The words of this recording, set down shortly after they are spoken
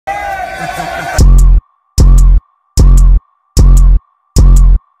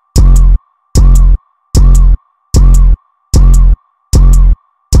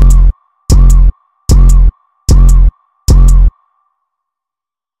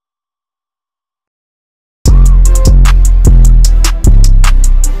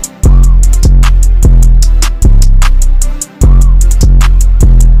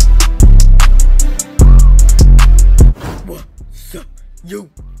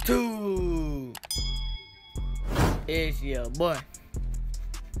YouTube. It's your boy,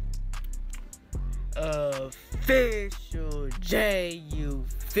 Official J. You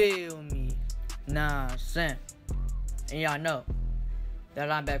feel me? Nah, I'm saying. And y'all know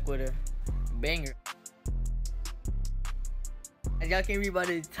that I'm back with a banger. As y'all can read by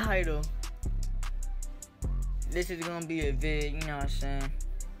the title, this is gonna be a vid, you know what I'm saying?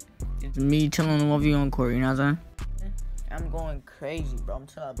 It's me telling one of you on court, you know what I'm saying? I'm going crazy, bro. I'm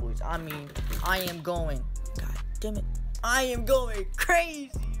telling you, boys. I mean, I am going. God damn it. I am going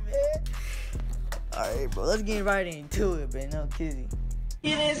crazy, man. Alright, bro. Let's get right into it, man. No kidding.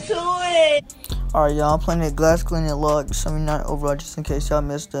 Get into it. Alright, y'all. I'm playing the glass cleaning log. So I'm not overall, just in case y'all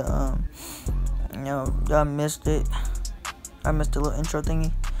missed the, y'all missed it. I missed the little intro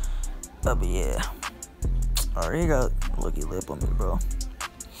thingy. But yeah. Alright, you got a looky lip on me, bro.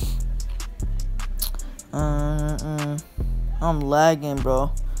 I'm lagging,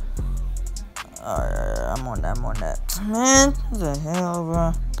 bro. Alright, I'm on that. Man, what the hell,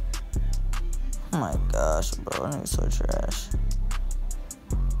 bro? Oh my gosh, bro. I need so trash.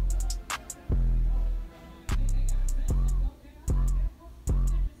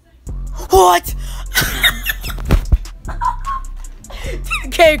 What?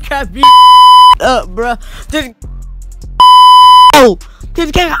 Can't cut me up, bro. This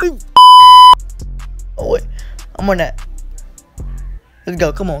can't cut me. Oh wait, I'm on that. Let's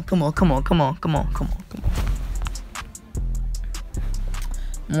go. Come on. I'm on that.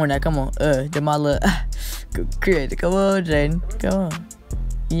 Come on. The my little crazy. Come on, Jaden. Come on.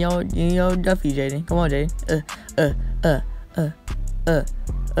 You know Duffy, Jaden. Come on, Jaden.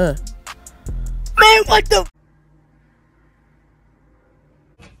 Man, what the?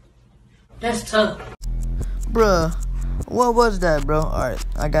 That's tough. Bruh, what was that, bro? Alright,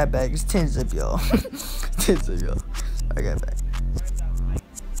 I got back. It's 10 zip, y'all. 10 zip, y'all. I got back.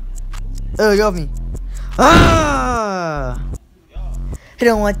 Oh, you off me. Ah! You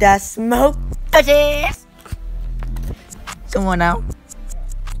don't want that smoke, bitches. Come on now.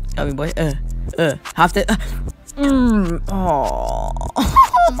 Got me, boy. Have to. Oh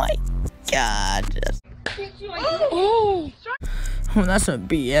my God. Oh, that's some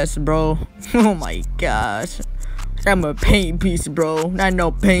BS, bro. Oh my gosh. I'm a paint piece, bro. Not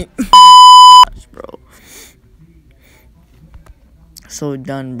no paint. Bro. So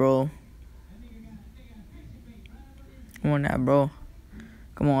done, bro. Come on now, bro.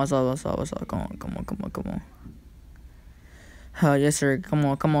 Come on, what's up? Come on. Oh, yes, sir. Come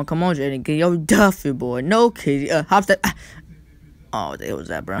on, Jaden. Get your Duffy, boy. No kidding. Have to. Oh, what the hell was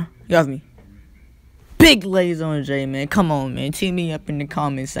that, bro? You have me. Big lays on Jay, man. Come on, man. Team me up in the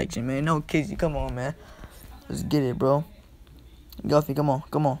comment section, man. No kidding. Come on, man. Let's get it, bro. Guffy, come on.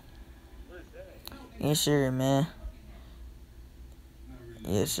 Yes, sir, man.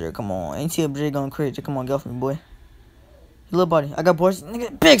 Yes, sir. Come on. Ain't TLJ going crazy. Come on, Guffy, boy. Little buddy. I got boys.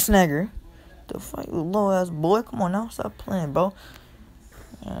 Nigga, big snagger. The fuck, you little ass boy. Come on now. Stop playing, bro.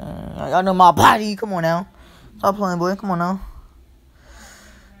 I know my body. Come on now. Stop playing, boy. Come on now.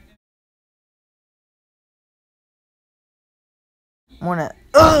 I'm on that.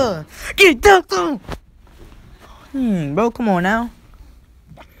 Get it ducked on. Bro, come on now.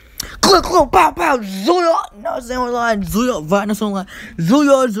 Click, pow, Zuyo. No, I'm saying like Zuyo, right? No, something like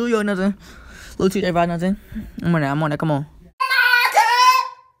Zuyo, nothing. Little TJ, right? Nothing. I'm on that. Come on.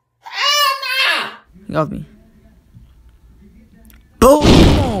 You off me. Boom!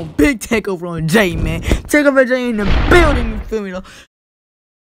 Come on, big takeover on Jay, man. Takeover Jay in the building. You feel me, though?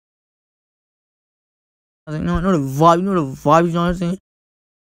 I was like, know the vibe. You know the vibe. You know what I'm saying?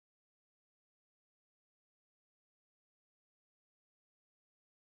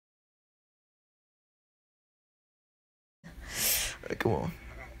 Alright, come on.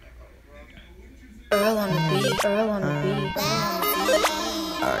 Earl on the beat.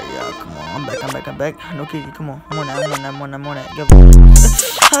 Alright, y'all, come on. I'm back. No kidding, come on. I'm on that. Give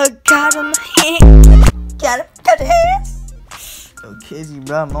I got him. Got the hands. No kidding,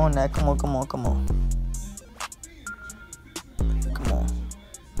 bro. I'm on that. Come on. Come on.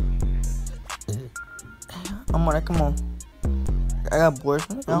 I'm on that. Come on. I got boys.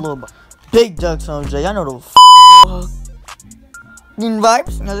 A little bit. Big ducks on Jay. I know the vibes. You know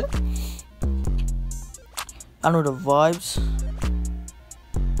that? I know the vibes.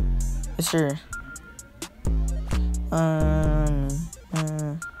 Yes, sir.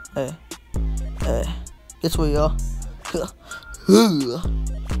 Hey. Guess what, y'all?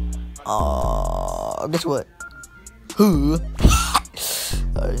 Guess what?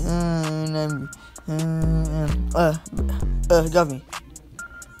 Got me.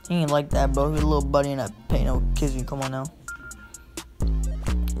 He ain't like that, bro. He's a little buddy in that paint. No kiss me. Come on now.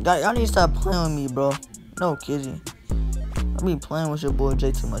 Y'all need to stop playing with me, bro. No, kizzy. I be playing with your boy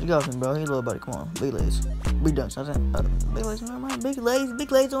Jay too much. Get off him, bro. He a little buddy. Come on, big legs, big dunks. I'm saying, big legs. Never mind.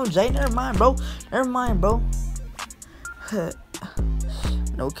 Big legs on Jay. Never mind, bro. Never mind, bro.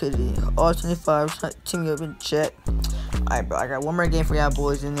 No kizzy. All 25. Team up in chat. Alright, bro. I got one more game for y'all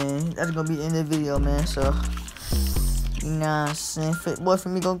boys, and then that's gonna be the end of the video, man. So, you know what I'm saying? Fit boy for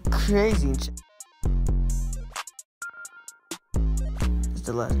me going crazy. It's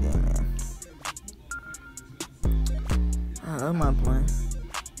the last game, man. What am I playing?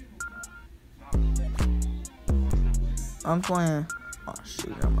 I'm playing. Oh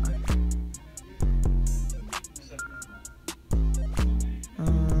shoot, never mind.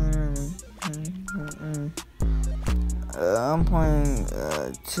 I'm playing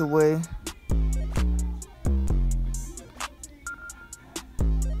two-way.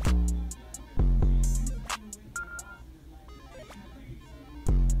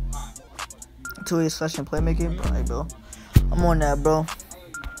 Two-way session playmaking, right, bro? I'm on that, bro.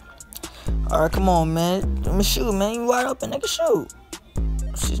 Alright, come on, man. Let me shoot, man. You wide open, nigga, shoot.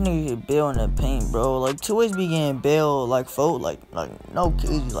 This nigga get bailed in the paint, bro. Like, two ways be getting bailed, like, like, no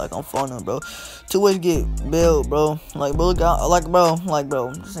kids, like, I'm phoning, bro. Two ways get bailed, bro. Like, bro, bro.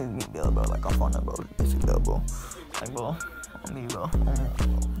 This nigga get bailed, bro. Like, I'm phoning, bro. This nigga bailed, bro. Like, bro. On me, bro.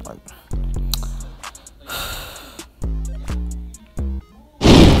 Like.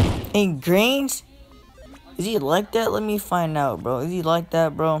 Ain't greens? Is he like that? Let me find out, bro. Is he like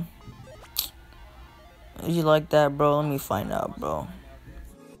that, bro? Is he like that, bro? Let me find out, bro.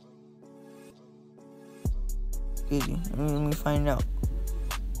 Easy. Let me find out.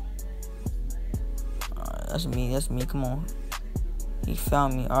 Alright, that's me. Come on. He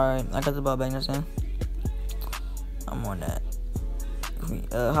found me. Alright, I got the ball back. You know what I'm saying? I'm on that.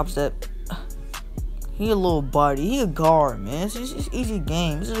 Hop step. He a little body. He a guard, man. It's easy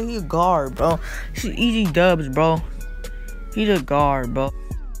game. He a guard, bro. It's easy dubs, bro. He the guard, bro.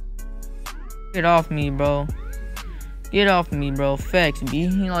 Get off me, bro. Get off me, bro. Facts, B.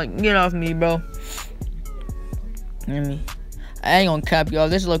 He like, get off me, bro. I ain't gonna cap y'all.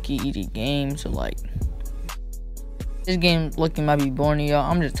 This is low-key easy game, so like, this game looking might be boring to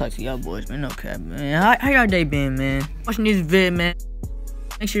y'all. I'm just talking to y'all boys, man. No cap, man. How y'all day been, man? Watching this vid, man.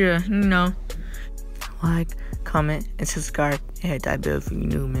 Make sure to, you know, like, comment, and subscribe, and hit that bell if you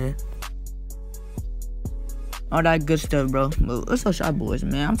new, man. All that good stuff, bro. But what's up, y'all boys,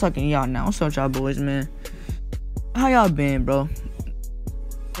 man? I'm talking to y'all now. What's up, y'all boys, man? How y'all been, bro?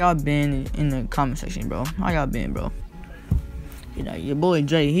 Y'all been in the comment section, bro? How y'all been, bro? You know, your boy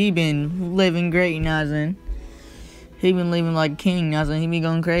Jay, he been living great, you know what I'm saying? He been living like a king, you know what I'm saying? He been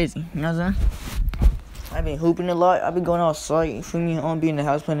going crazy, you know what I'm saying? I been hooping a lot. I been going outside, you feel me? I don't be in the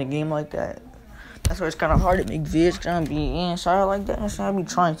house playing a game like that. That's why it's kind of hard to make vids, because I don't be inside like that. So I be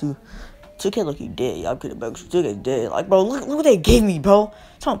trying to. 2K look, he dead. Y'all could have bugged. 2K dead. Like, bro, look what they gave me, bro.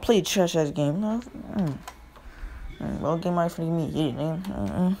 Trying to play a trash ass game. No. Bro, game right for me.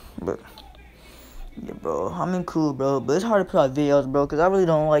 Yeah, but yeah, bro, I'm in cool, bro. But it's hard to put out videos, bro, because I really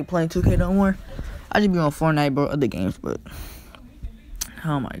don't like playing 2K no more. I just be on Fortnite, bro, other games, but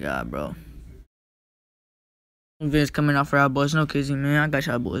oh my god, bro. Vids coming out for our boys. No kizzy, man. I got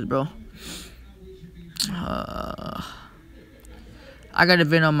y'all boys, bro. I got a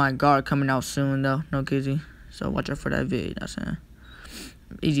vid on my guard coming out soon, though. No kizzy. So watch out for that vid, you know what I'm saying?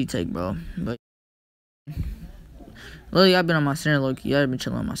 Easy take, bro. But lately, I've been on my center, low-key. I've been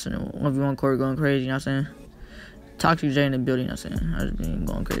chilling on my center. 1v1 court going crazy, you know what I'm saying? Toxic J in the building, you know what I'm saying? I just been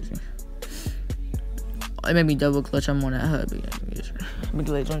going crazy. It made me double clutch. I'm on that hub. Big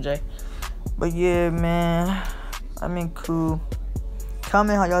legs on J. But yeah, man. I mean, cool.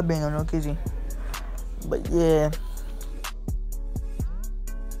 Comment how y'all been on No Kizzy. But yeah.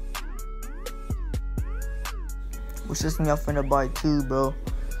 Which system y'all finna buy too, bro?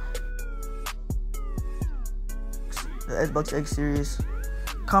 The Xbox X Series.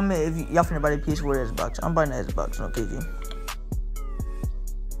 Comment if y'all finna buy the PS4 or Xbox. I'm buying the Xbox, No Kizzy.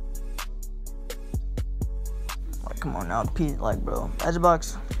 Like, come on now, like, bro.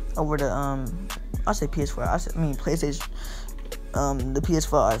 Xbox over the I say PS4. I mean PlayStation. The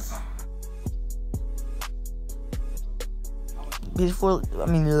PS5. PS4.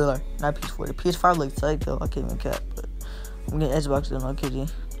 I mean, not PS4. The PS5 looks tight though. I can't even cap. But I'm getting Xbox though. No kidding.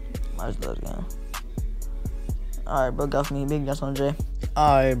 Might as well again. Alright, bro. Got me big guns on Jay.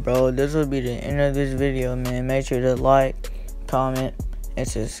 Alright, bro. This will be the end of this video, man. Make sure to like, comment, and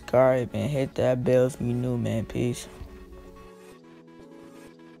subscribe, and hit that bell if you new, man. Peace.